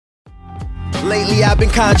Lately I've been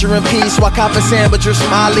conjuring peace while copping sandwiches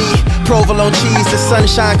from Ali. Provolone cheese, the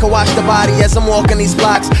sunshine can wash the body as I'm walking these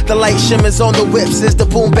blocks. The light shimmers on the whips as the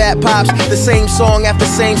boom bap pops. The same song after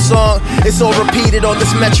same song, it's all repeated on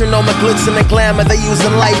this metronome. The glitz and the glamour, they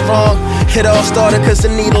using light wrong. It all started cause the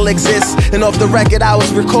needle exists, and off the record I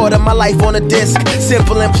was recording my life on a disc.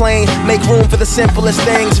 Simple and plain, make room for the simplest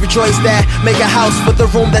things. Rejoice that, make a house for the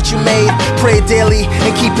room that you made. Pray daily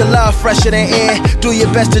and keep the love fresher than air. Do your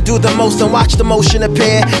best to do the most and watch the motion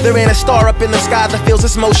appear. There ain't a star up in the sky that feels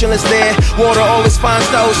its motionless there. Water always finds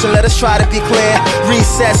the ocean, let us try to be clear.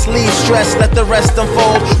 Recess, leave stress, let the rest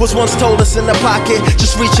unfold. Was once told us in the pocket,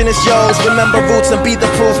 just reaching its yours. Remember roots and be the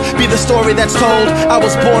proof, be the story that's told. I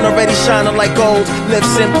was born already shining like gold. Live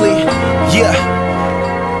simply, yeah.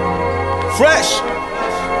 Fresh.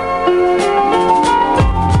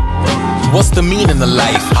 What's the meaning of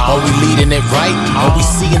life? Are we leading it right? Are we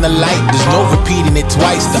seeing the light? There's no repeating it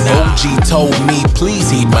twice. The OG told me, please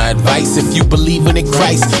heed my advice. If you believe in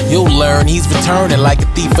Christ, you'll learn he's returning like a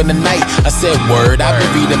thief in the night. I said word, I've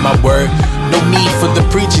been reading my word. No need for the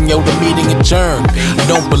preaching, yo, the meeting adjourned. I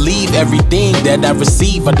don't believe everything that I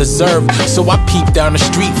receive I deserve, so I peep down the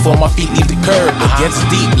street for my feet leave the curb. It gets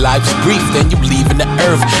deep, life's brief, then you leaving the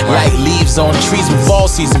earth. Like leaves on trees when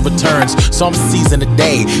fall season returns, so I'm seizing the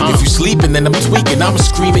day. If you sleeping, then I'm tweaking, I'ma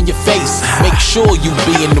scream in your face. Make sure you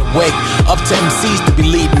be in the way, up to MCs to be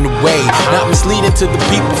leading the way. Not misleading to the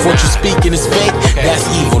people, what you speaking is fake. That's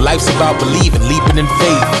evil, life's about believing, leaping in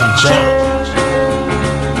faith.